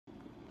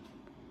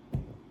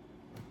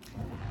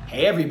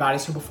Hey everybody,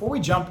 so before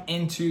we jump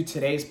into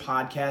today's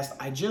podcast,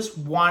 I just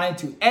wanted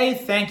to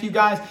thank you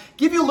guys,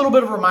 give you a little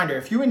bit of a reminder.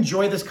 If you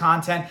enjoy this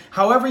content,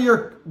 however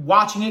you're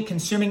watching it,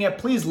 consuming it,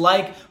 please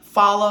like,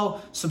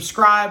 follow,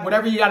 subscribe,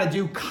 whatever you got to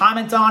do,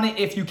 comment on it.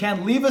 If you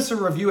can, leave us a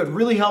review. It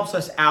really helps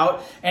us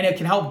out and it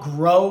can help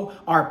grow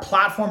our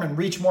platform and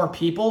reach more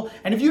people.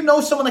 And if you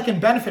know someone that can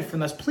benefit from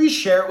this, please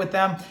share it with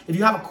them. If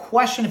you have a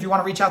question, if you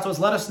want to reach out to us,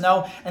 let us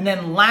know. And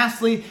then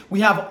lastly,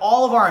 we have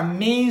all of our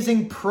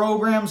amazing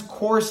programs,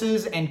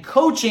 courses, and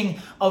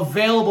coaching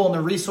available in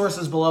the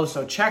resources below.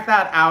 So check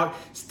that out.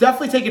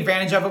 Definitely take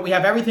advantage of it. We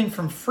have everything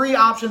from free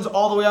options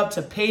all the way up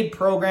to paid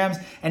programs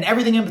and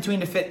everything in between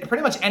to fit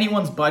pretty much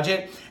anyone's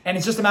budget. And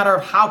it's just a matter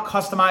of how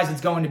customized it's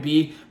going to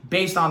be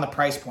based on the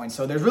price point.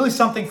 So there's really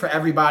something for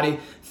everybody.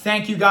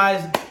 Thank you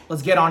guys.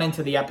 Let's get on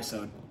into the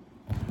episode.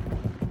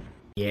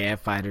 Yeah,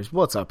 fighters.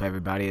 What's up,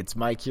 everybody? It's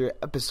Mike here,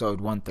 episode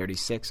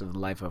 136 of the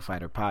Life of a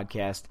Fighter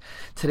podcast.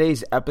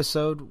 Today's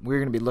episode, we're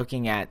going to be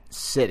looking at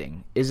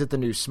sitting. Is it the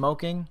new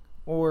smoking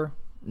or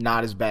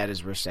not as bad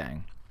as we're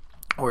saying,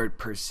 or it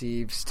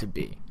perceives to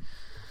be?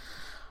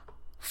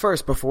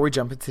 First, before we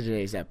jump into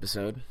today's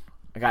episode,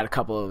 I got a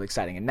couple of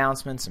exciting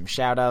announcements, some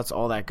shout-outs,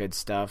 all that good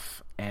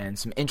stuff, and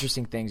some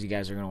interesting things you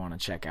guys are going to want to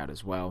check out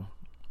as well.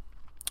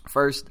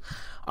 First,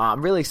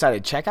 I'm really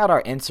excited. Check out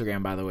our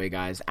Instagram, by the way,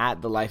 guys,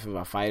 at The Life of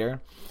a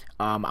Fighter.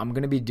 I'm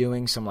going to be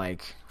doing some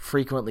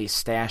frequently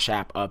Stash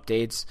app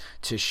updates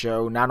to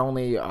show not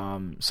only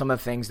some of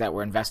the things that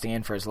we're investing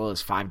in for as little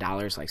as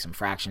 $5, like some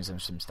fractions and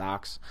some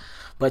stocks,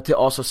 but to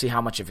also see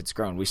how much of it's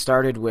grown. We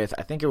started with,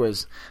 I think it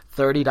was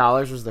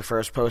 $30 was the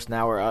first post.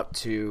 Now we're up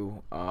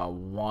to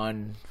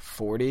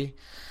 $140.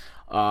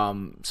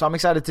 So I'm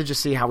excited to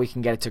just see how we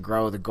can get it to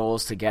grow. The goal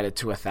is to get it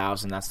to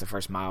 1,000. That's the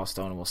first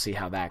milestone, and we'll see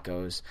how that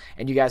goes.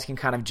 And you guys can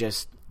kind of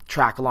just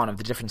track along of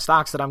the different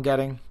stocks that I'm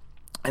getting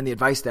and the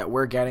advice that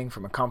we're getting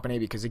from a company,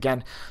 because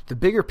again, the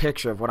bigger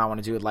picture of what I want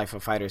to do with Life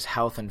of Fighter is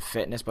health and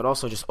fitness, but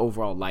also just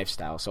overall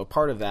lifestyle. So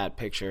part of that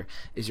picture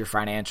is your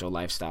financial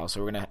lifestyle. So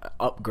we're going to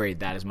upgrade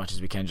that as much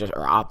as we can,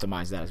 or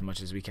optimize that as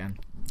much as we can,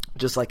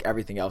 just like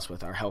everything else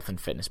with our health and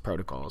fitness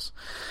protocols.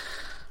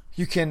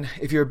 You can,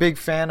 if you're a big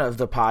fan of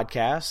the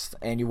podcast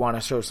and you want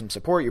to show some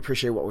support, you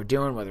appreciate what we're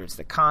doing, whether it's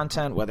the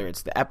content, whether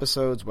it's the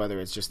episodes,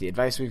 whether it's just the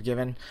advice we've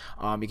given,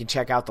 you can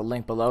check out the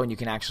link below and you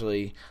can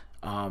actually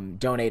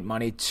donate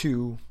money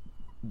to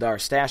our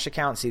Stash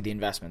account, see the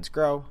investments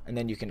grow, and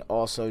then you can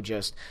also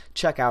just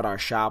check out our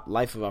shop,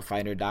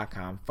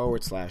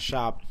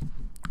 lifeofafighter.com/shop.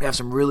 We have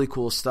some really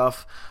cool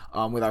stuff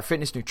with our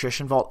Fitness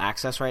Nutrition Vault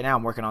access right now.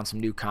 I'm working on some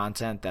new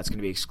content that's going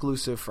to be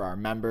exclusive for our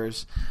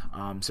members,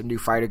 some new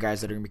fighter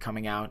guys that are going to be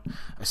coming out,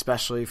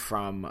 especially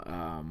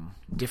from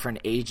different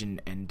age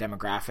and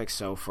demographics.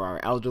 So for our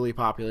elderly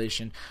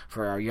population,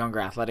 for our younger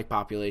athletic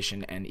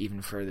population, and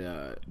even for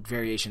the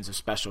variations of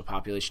special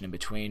population in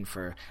between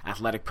for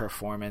athletic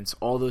performance,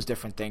 all those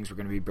different things we're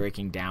going to be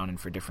breaking down and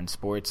for different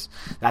sports.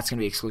 That's going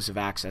to be exclusive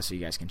access, so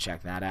you guys can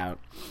check that out.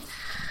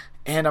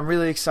 And I'm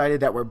really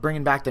excited that we're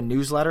bringing back the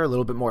newsletter a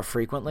little bit more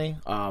frequently.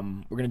 We're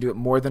going to do it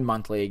more than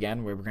monthly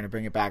again. We're going to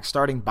bring it back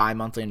starting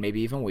bi-monthly and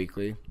maybe even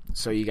weekly,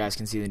 so you guys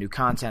can see the new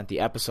content, the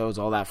episodes,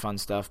 all that fun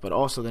stuff, but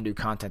also the new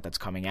content that's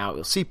coming out.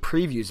 You'll see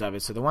previews of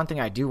it. So the one thing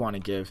I do want to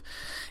give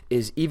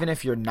is, even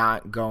if you're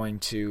not going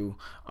to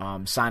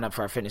sign up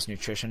for our Fitness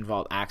Nutrition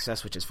Vault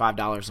access, which is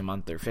 $5 a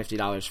month or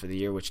 $50 for the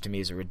year, which to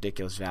me is a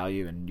ridiculous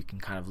value, and you can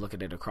kind of look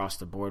at it across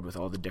the board with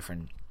all the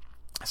different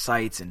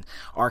sites and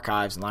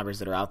archives and libraries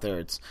that are out there.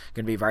 It's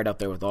going to be right up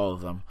there with all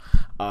of them.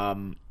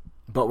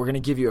 But we're going to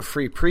give you a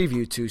free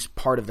preview to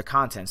part of the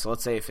content. So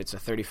let's say if it's a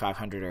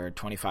 3,500 or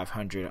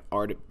 2,500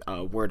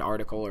 word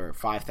article, or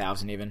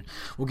 5,000 even,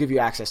 we'll give you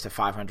access to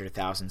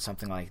 500,000,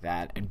 something like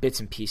that, and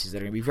bits and pieces that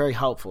are going to be very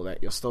helpful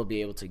that you'll still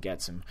be able to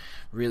get some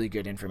really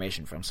good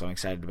information from. So I'm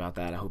excited about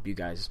that. I hope you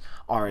guys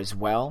are as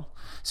well.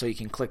 So you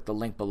can click the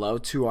link below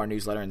to our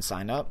newsletter and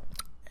sign up.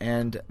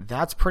 And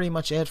that's pretty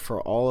much it for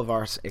all of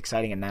our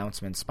exciting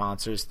announcements,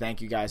 sponsors. Thank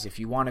you guys. If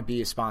you want to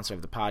be a sponsor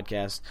of the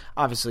podcast,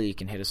 obviously you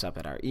can hit us up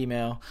at our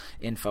email,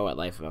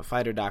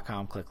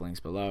 info@lifeofafighter.com, click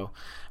links below,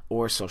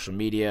 or social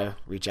media,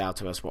 reach out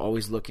to us. We're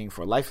always looking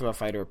for Life of a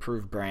Fighter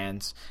approved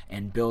brands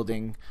and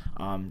building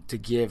to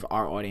give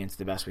our audience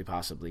the best we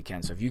possibly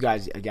can. So if you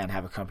guys, again,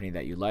 have a company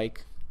that you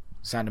like,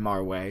 send them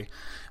our way.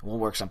 We'll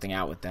work something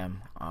out with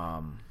them.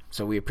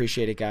 So we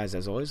appreciate it, guys.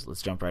 As always,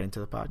 let's jump right into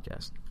the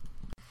podcast.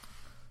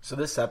 So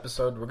this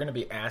episode, we're going to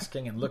be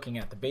asking and looking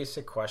at the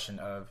basic question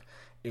of,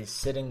 is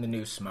sitting the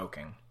new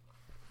smoking?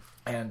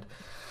 And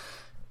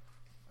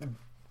the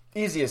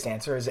easiest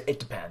answer is it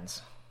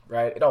depends,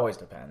 right? It always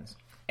depends.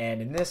 And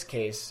in this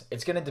case,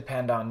 it's going to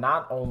depend on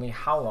not only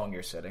how long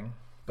you're sitting,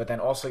 but then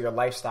also your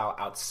lifestyle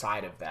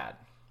outside of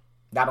that.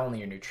 Not only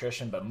your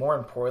nutrition, but more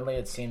importantly,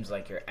 it seems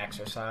like your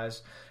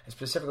exercise, and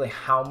specifically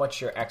how much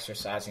you're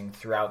exercising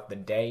throughout the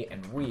day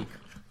and week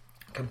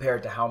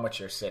compared to how much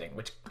you're sitting,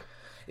 which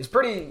is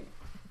pretty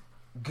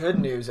good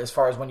news as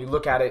far as when you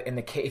look at it in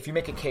the case. If you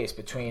make a case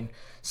between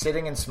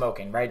sitting and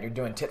smoking, right, you're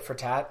doing tit for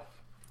tat,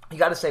 you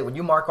got to say, when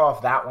you mark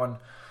off that one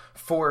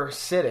for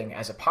sitting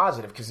as a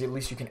positive, because at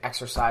least you can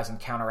exercise and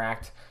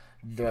counteract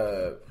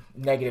the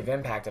negative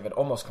impact of it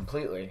almost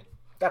completely,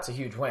 that's a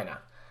huge win.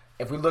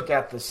 If we look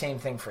at the same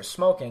thing for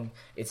smoking,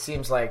 it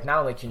seems like not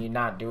only can you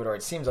not do it, or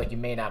it seems like you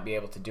may not be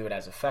able to do it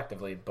as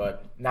effectively,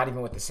 but not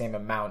even with the same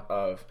amount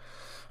of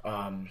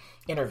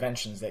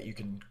interventions that you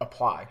can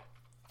apply.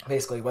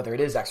 Basically, whether it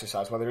is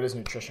exercise, whether it is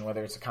nutrition,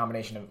 whether it's a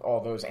combination of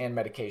all those and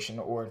medication,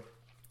 or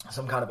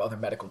some kind of other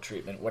medical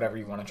treatment, whatever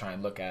you want to try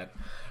and look at.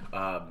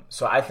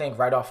 So I think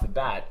right off the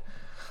bat,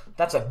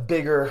 that's a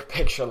bigger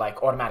picture,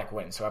 like automatic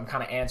win. So I'm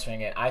kind of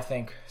answering it. I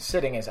think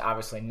sitting is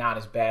obviously not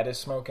as bad as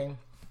smoking,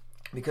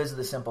 because of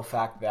the simple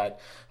fact that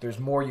there's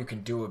more you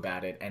can do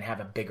about it and have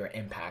a bigger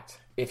impact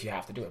if you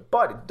have to do it.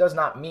 But it does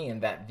not mean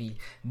that the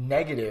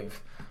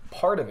negative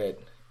part of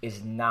it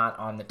is not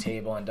on the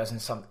table and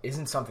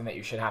isn't something that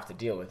you should have to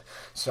deal with.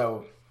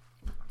 So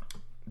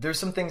there's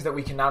some things that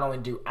we can not only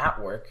do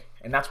at work,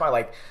 and that's why,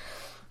 like,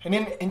 an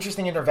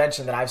interesting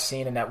intervention that I've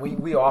seen and that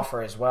we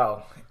offer as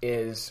well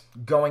is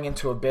going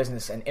into a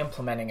business and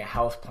implementing a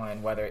health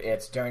plan, whether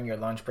it's during your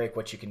lunch break,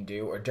 what you can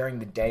do, or during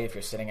the day if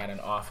you're sitting at an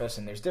office.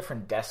 And there's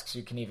different desks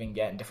you can even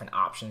get and different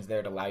options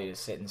there to allow you to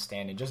sit and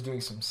stand. And just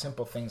doing some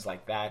simple things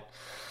like that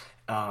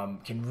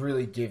can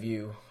really give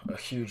you a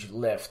huge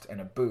lift and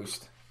a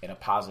boost in a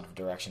positive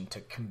direction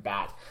to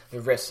combat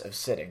the risks of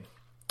sitting,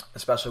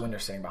 especially when you're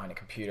sitting behind a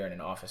computer in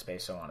an office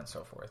space, so on and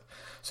so forth.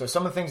 So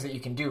some of the things that you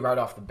can do right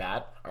off the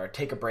bat are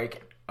take a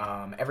break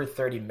every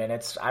 30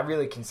 minutes. I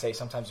really can say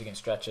sometimes you can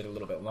stretch it a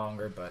little bit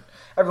longer, but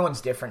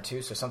everyone's different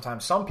too. So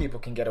sometimes some people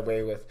can get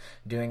away with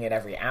doing it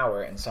every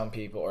hour, and some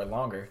people, or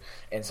longer,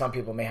 and some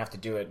people may have to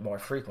do it more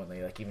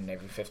frequently, like even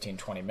every 15,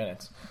 20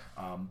 minutes.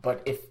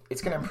 But if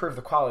it's going to improve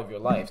the quality of your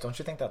life, don't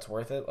you think that's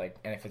worth it? Like,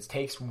 and if it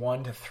takes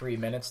 1 to 3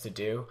 minutes to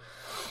do,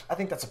 I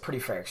think that's a pretty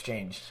fair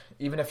exchange,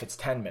 even if it's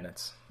 10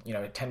 minutes.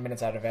 10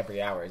 minutes out of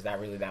every hour, is that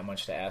really that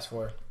much to ask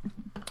for?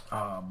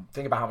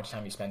 Think about how much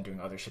time you spend doing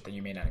other shit that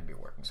you may not even be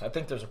working. So I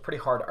think there's a pretty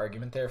hard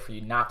argument there for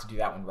you not to do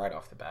that one right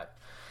off the bat.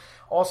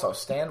 Also,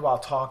 stand while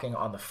talking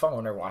on the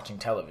phone or watching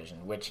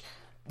television, which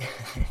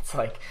it's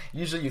like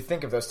usually you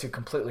think of those two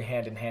completely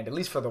hand in hand, at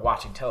least for the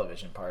watching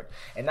television part.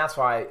 And that's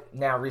why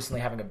now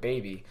recently having a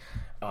baby,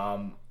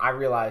 I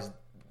realized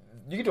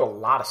you can do a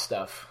lot of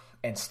stuff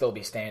and still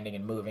be standing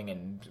and moving.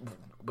 And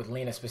with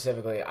Lena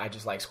specifically, I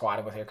just like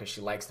squatting with her because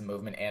she likes the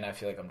movement, and I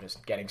feel like I'm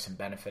just getting some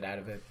benefit out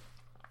of it.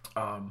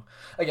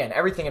 Again,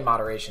 everything in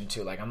moderation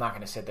too. Like, I'm not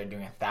going to sit there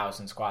doing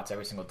 1,000 squats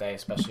every single day,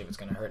 especially if it's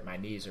going to hurt my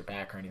knees or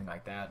back or anything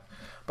like that.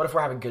 But if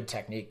we're having good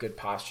technique, good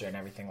posture, and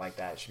everything like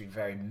that, it should be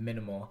very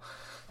minimal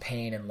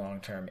pain and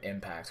long-term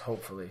impact,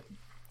 hopefully,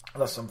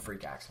 unless some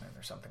freak accident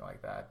or something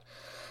like that.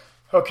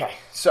 Okay,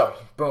 so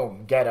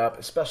boom, get up,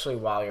 especially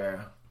while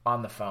you're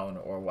on the phone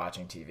or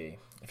watching TV.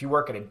 If you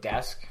work at a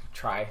desk,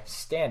 try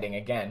standing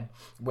again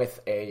with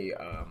a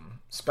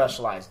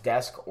specialized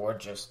desk, or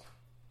just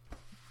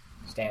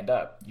stand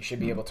up. You should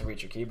be able to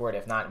reach your keyboard.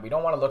 If not, we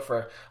don't want to look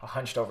for a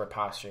hunched over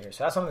posture here.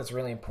 So that's something that's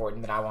really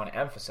important that I want to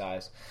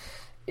emphasize,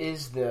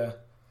 is the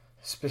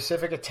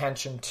specific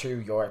attention to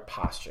your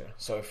posture.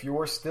 So if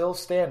you're still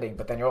standing,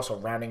 but then you're also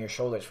rounding your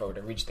shoulders forward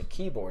to reach the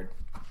keyboard,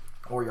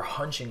 or you're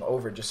hunching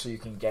over just so you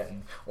can get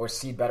in or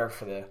see better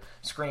for the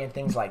screen,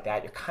 things like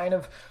that, you're kind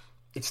of,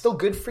 it's still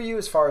good for you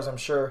as far as I'm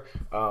sure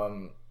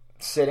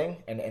sitting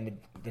and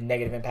the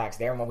negative impacts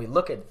there. And when we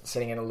look at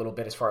sitting in a little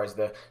bit as far as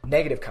the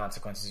negative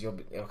consequences,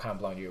 it'll kind of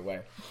blow you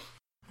away.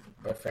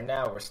 But for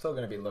now, we're still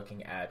going to be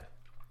looking at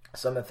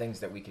some of the things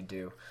that we could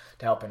do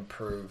to help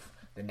improve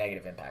the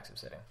negative impacts of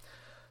sitting.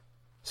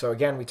 So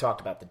again, we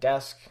talked about the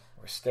desk.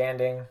 We're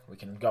standing, we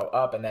can go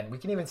up, and then we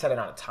can even set it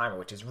on a timer,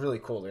 which is really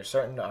cool. There's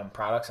certain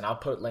products, and I'll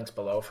put links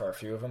below for a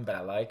few of them that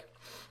I like,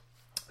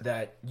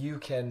 that you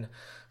can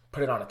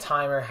put it on a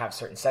timer, have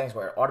certain settings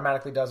where it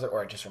automatically does it,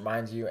 or it just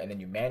reminds you, and then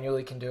you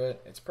manually can do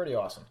it. It's pretty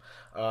awesome.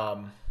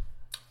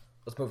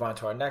 Let's move on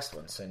to our next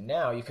one. So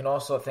now you can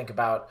also think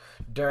about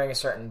during a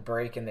certain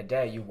break in the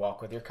day, you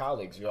walk with your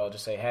colleagues. You all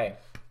just say, hey,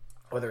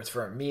 whether it's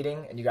for a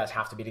meeting and you guys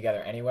have to be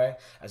together anyway,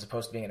 as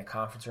opposed to being in a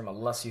conference room,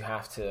 unless you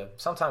have to,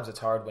 sometimes it's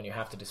hard when you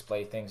have to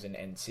display things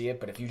and see it,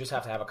 but if you just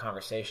have to have a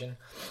conversation,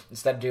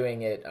 instead of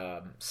doing it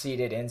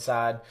seated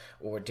inside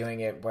or doing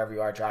it wherever you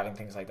are driving,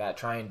 things like that,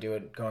 try and do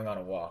it going on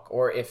a walk.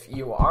 Or if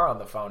you are on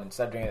the phone,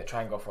 instead of doing it,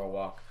 try and go for a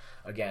walk.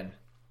 Again,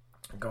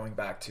 going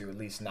back to at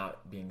least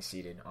not being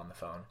seated on the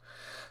phone.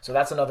 So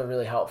that's another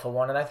really helpful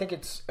one. And I think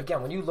it's,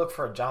 again, when you look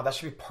for a job, that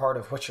should be part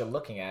of what you're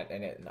looking at.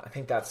 And I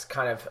think that's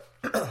kind of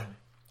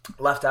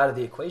left out of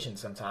the equation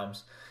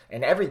sometimes.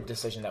 And every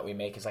decision that we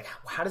make is like,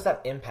 how does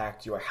that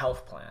impact your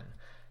health plan?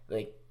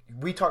 Like,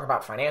 we talk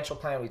about financial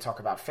plan, we talk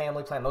about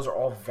family plan. Those are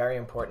all very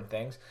important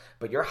things.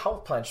 But your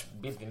health plan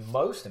should be the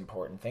most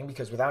important thing,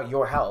 because without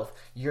your health,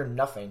 you're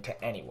nothing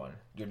to anyone.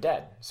 You're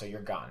dead, so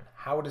you're gone.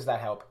 How does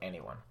that help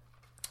anyone?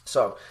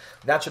 So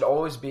that should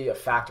always be a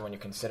factor when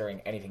you're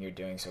considering anything you're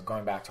doing. So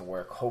going back to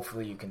work,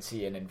 hopefully you can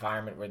see an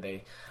environment where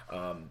they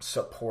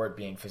support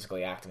being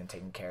physically active and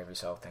taking care of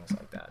yourself, things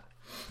like that.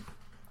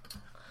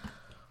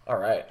 All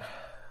right.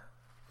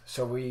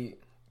 So we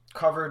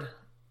covered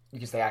You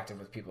can stay active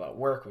with people at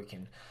work. We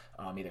can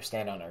either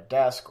stand on our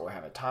desk or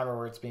have a timer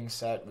where it's being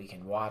set. We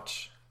can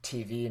watch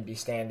TV and be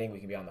standing. We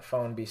can be on the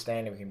phone and be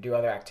standing. We can do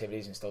other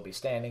activities and still be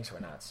standing, so we're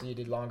not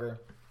seated longer.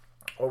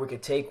 Or we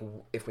could take,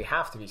 if we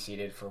have to be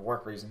seated for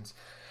work reasons,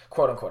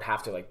 quote unquote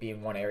have to, like be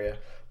in one area,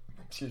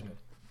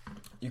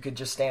 you could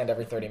just stand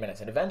every 30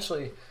 minutes. And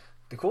eventually,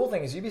 the cool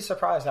thing is you'd be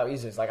surprised how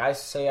easy it is. Like I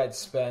say I'd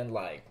spend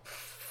like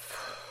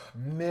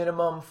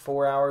minimum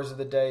 4 hours of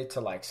the day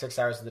to like 6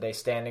 hours of the day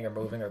standing or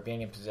moving or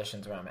being in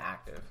positions where I'm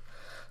active.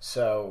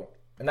 So,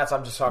 and that's,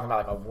 I'm just talking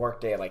about like a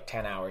work day at like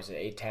 10 hours,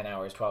 8, 10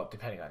 hours, 12,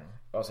 depending on,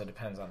 also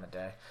depends on the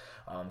day.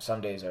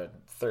 Some days are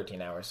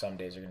 13 hours. Some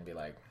days are going to be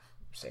like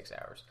 6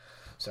 hours.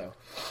 So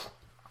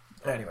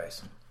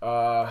anyways,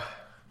 boom,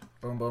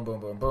 boom, boom,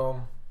 boom,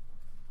 boom.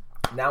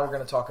 Now we're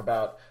going to talk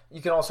about,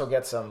 you can also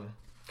get some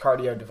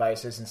cardio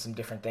devices and some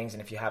different things.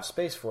 And if you have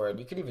space for it,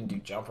 you could even do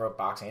jump rope,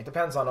 boxing. It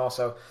depends on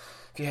also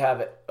if you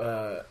have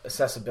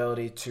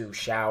accessibility to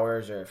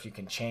showers or if you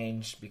can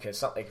change, because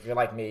something, if you're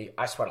like me,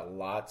 I sweat a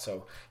lot.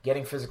 So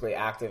getting physically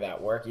active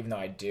at work, even though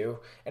I do,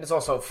 and it's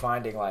also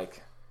finding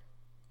like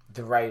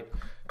the right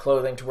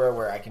clothing to wear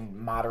where I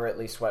can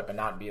moderately sweat but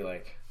not be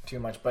like too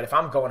much. But if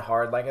I'm going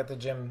hard like at the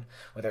gym,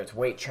 whether it's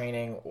weight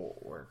training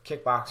or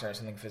kickboxing or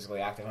something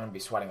physically active, I'm going to be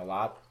sweating a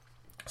lot.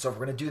 So if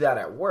we're going to do that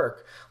at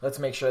work, let's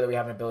make sure that we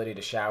have an ability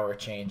to shower,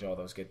 change, all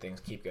those good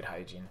things, keep good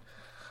hygiene.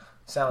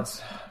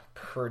 Sounds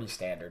pretty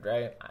standard,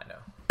 right? I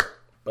know,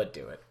 but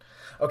do it.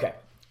 Okay,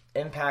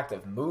 impact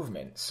of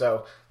movement.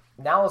 So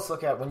now let's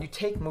look at when you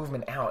take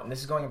movement out, and this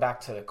is going back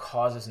to the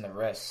causes and the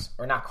risks,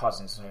 or not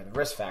causes, sorry, the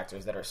risk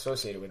factors that are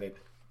associated with it.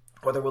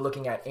 Whether we're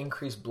looking at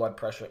increased blood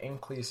pressure,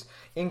 increased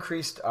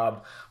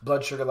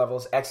blood sugar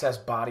levels, excess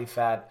body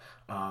fat,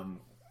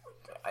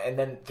 and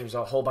then there's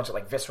a whole bunch of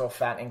like visceral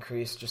fat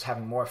increase, just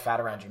having more fat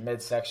around your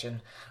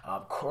midsection.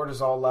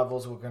 Cortisol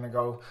levels, we're going to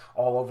go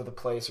all over the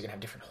place. You're going to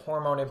have different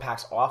hormone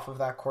impacts off of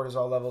that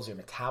cortisol levels. Your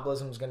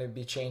metabolism is going to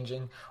be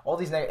changing. All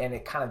these, and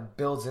it kind of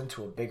builds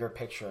into a bigger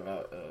picture of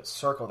a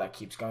circle that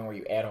keeps going where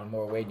you add on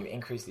more weight and you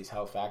increase these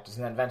health factors.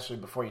 And then eventually,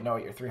 before you know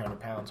it, you're 300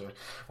 pounds or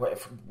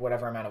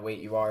whatever amount of weight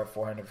you are,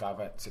 400,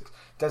 500, 600.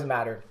 It doesn't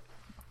matter.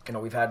 You know,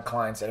 we've had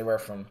clients anywhere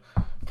from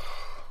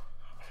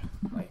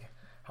like,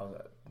 how's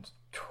that?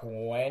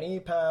 20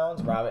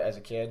 pounds probably as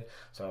a kid,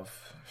 so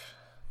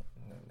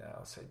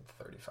I'll say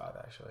 35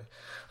 actually,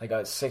 like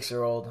a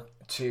 6-year-old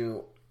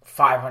to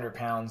 500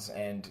 pounds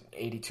and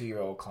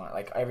 82-year-old client,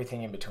 like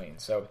everything in between.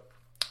 So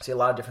I see a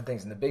lot of different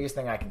things, and the biggest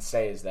thing I can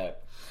say is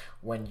that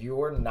when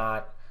you're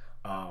not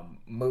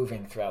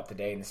moving throughout the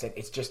day, and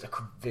it's just a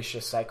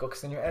vicious cycle,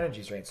 because then your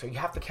energy is drained. So you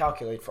have to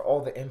calculate for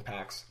all the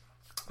impacts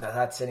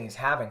that sitting is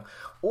having,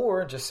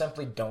 or just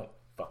simply don't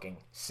fucking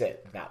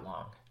sit that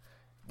long.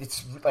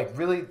 It's like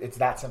really, it's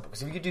that simple.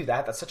 Because if you could do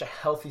that, that's such a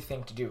healthy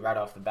thing to do right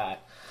off the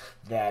bat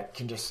that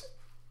can just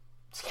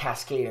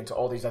cascade into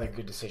all these other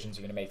good decisions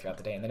you're going to make throughout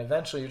the day. And then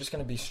eventually you're just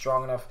going to be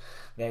strong enough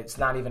that it's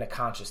not even a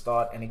conscious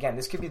thought. And again,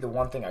 this could be the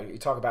one thing, you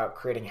talk about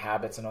creating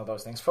habits and all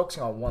those things,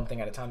 focusing on one thing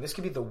at a time. This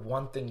could be the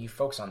one thing you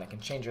focus on that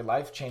can change your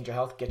life, change your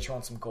health, get you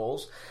on some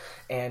goals.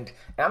 And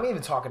I'm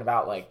even talking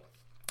about like,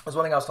 that's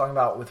one thing I was talking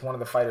about with one of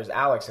the fighters,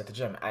 Alex, at the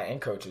gym, and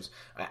coaches,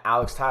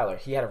 Alex Tyler.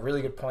 He had a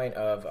really good point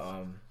of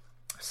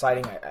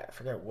citing, I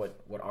forget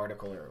what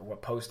article or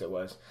what post it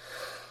was,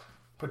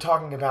 but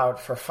talking about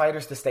for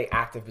fighters to stay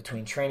active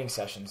between training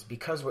sessions,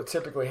 because what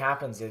typically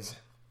happens is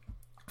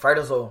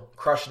fighters will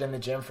crush it in the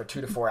gym for 2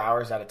 to 4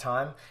 hours at a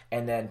time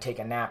and then take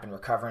a nap and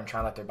recover and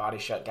try and let their body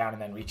shut down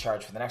and then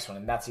recharge for the next one.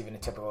 And that's even a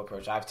typical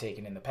approach I've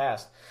taken in the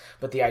past.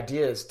 But the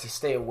idea is to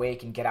stay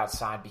awake and get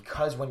outside,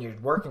 because when you're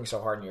working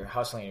so hard and you're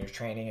hustling and you're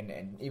training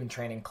and even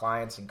training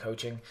clients and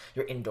coaching,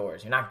 you're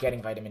indoors. You're not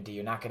getting vitamin D.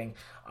 You're not getting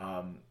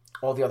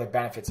all the other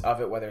benefits of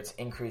it, whether it's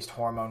increased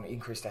hormone,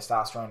 increased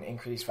testosterone,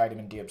 increased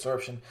vitamin D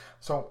absorption,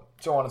 so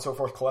on and so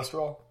forth,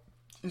 cholesterol,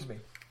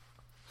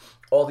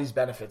 all these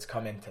benefits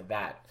come into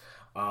that.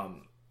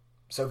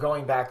 So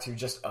going back to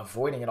just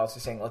avoiding it,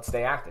 also saying, let's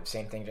stay active.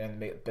 Same thing during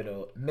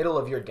the middle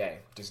of your day.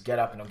 Just get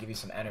up and it'll give you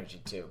some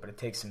energy too. But it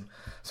takes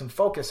some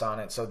focus on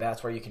it, so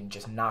that's where you can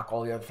just knock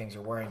all the other things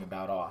you're worrying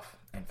about off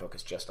and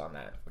focus just on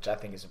that, which I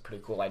think is a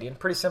pretty cool idea and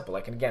pretty simple.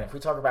 Like, and again, if we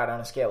talk about it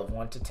on a scale of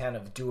 1 to 10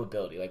 of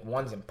doability, like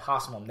 1's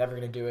impossible, I'm never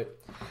going to do it.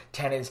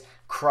 10 is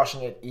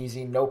crushing it,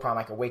 easy, no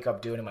problem. I can wake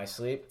up, do it in my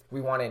sleep. We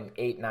want an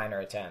 8, 9, or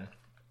a 10.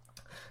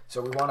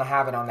 So we want to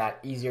have it on that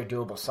easier,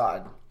 doable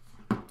side.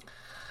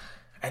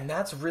 And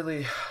that's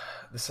really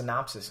the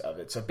synopsis of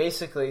it. So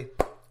basically,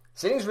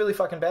 sitting is really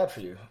fucking bad for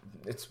you.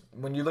 It's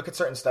when you look at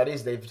certain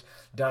studies, they've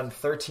done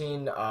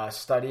 13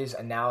 studies,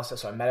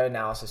 analysis or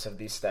meta-analysis of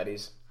these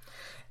studies.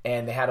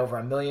 And they had over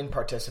 1 million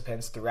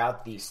participants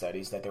throughout these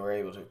studies that they were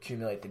able to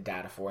accumulate the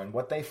data for. And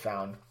what they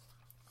found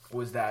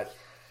was that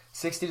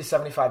 60 to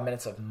 75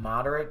 minutes of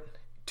moderate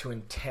to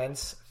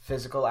intense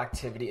physical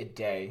activity a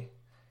day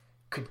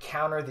could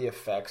counter the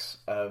effects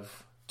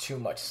of too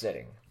much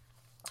sitting.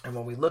 And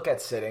when we look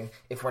at sitting,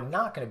 if we're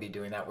not going to be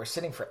doing that, we're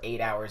sitting for 8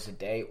 hours a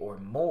day or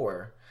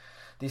more,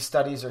 these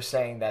studies are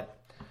saying that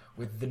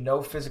with the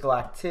no physical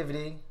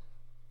activity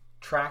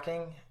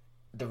tracking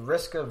the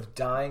risk of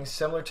dying,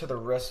 similar to the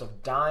risk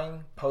of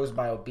dying posed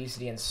by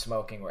obesity and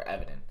smoking, were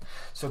evident.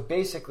 So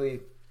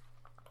basically,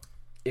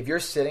 if you're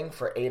sitting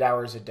for 8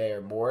 hours a day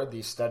or more,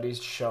 these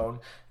studies shown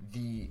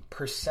the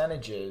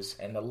percentages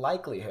and the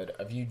likelihood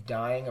of you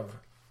dying of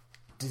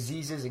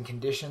diseases and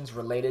conditions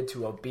related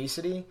to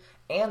obesity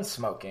and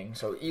smoking,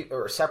 so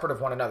or separate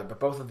of one another, but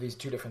both of these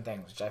two different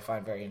things, which I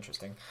find very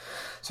interesting.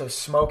 So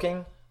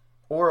smoking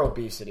or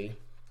obesity,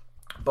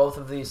 both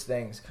of these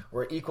things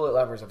were equal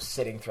levels of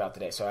sitting throughout the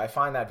day. So I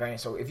find that very,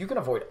 so if you can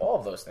avoid all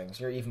of those things,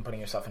 you're even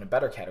putting yourself in a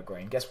better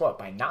category. And guess what?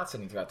 By not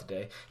sitting throughout the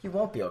day, you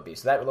won't be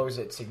obese. So that lowers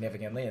it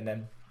significantly, and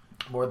then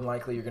more than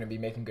likely you're going to be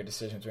making good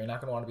decisions, or you're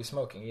not going to want to be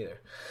smoking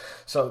either.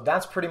 So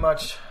that's pretty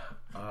much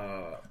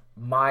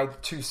my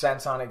 2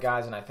 cents on it,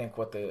 guys, and I think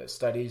what the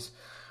studies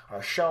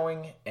are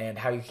showing and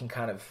how you can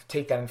kind of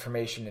take that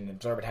information and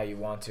absorb it how you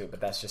want to, but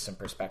that's just some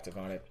perspective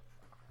on it.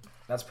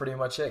 That's pretty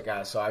much it,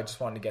 guys. So I just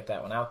wanted to get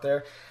that one out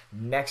there.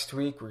 Next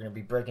week, we're going to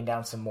be breaking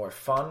down some more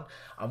fun.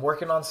 I'm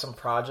working on some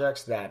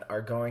projects that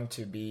are going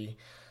to be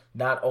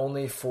not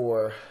only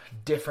for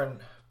different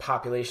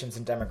populations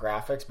and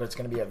demographics, but it's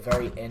going to be a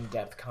very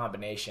in-depth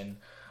combination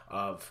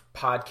of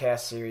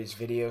podcast series,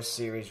 video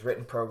series,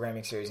 written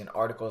programming series, and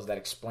articles that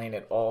explain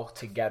it all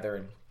together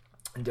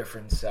in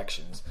different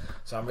sections.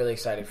 So I'm really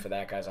excited for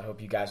that, guys. I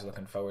hope you guys are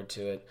looking forward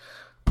to it.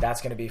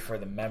 That's going to be for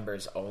the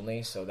members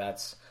only, so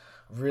that's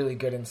really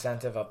good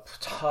incentive. A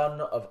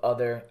ton of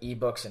other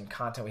ebooks and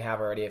content we have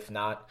already, if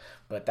not,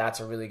 but that's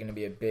really going to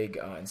be a big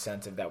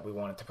incentive that we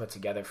wanted to put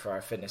together for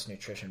our Fitness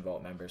Nutrition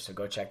Vault members. So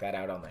go check that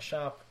out on the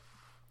shop.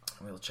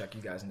 We'll check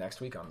you guys next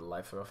week on the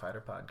Life of a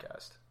Fighter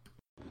podcast.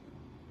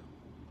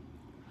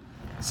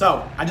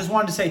 So I just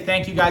wanted to say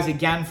thank you guys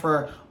again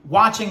for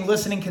watching,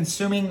 listening,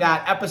 consuming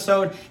that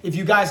episode. If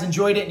you guys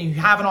enjoyed it and you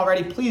haven't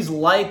already, please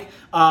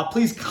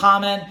please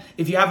comment.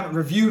 If you haven't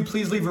reviewed,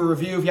 please leave a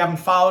review. If you haven't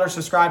followed or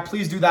subscribed,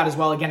 please do that as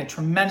well. Again, it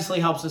tremendously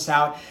helps us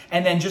out.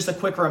 And then just a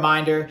quick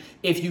reminder,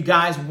 if you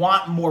guys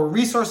want more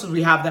resources,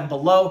 we have them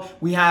below.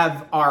 We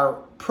have our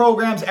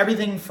programs,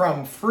 everything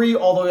from free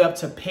all the way up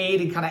to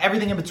paid and kind of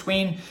everything in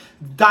between.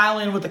 Dial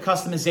in with the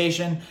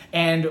customization,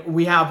 and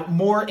we have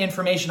more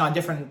information on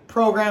different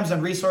programs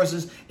and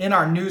resources in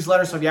our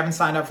newsletter. So if you haven't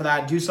signed up for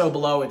that, do so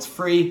below. It's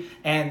free.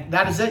 And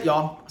that is it,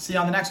 y'all. See you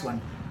on the next one.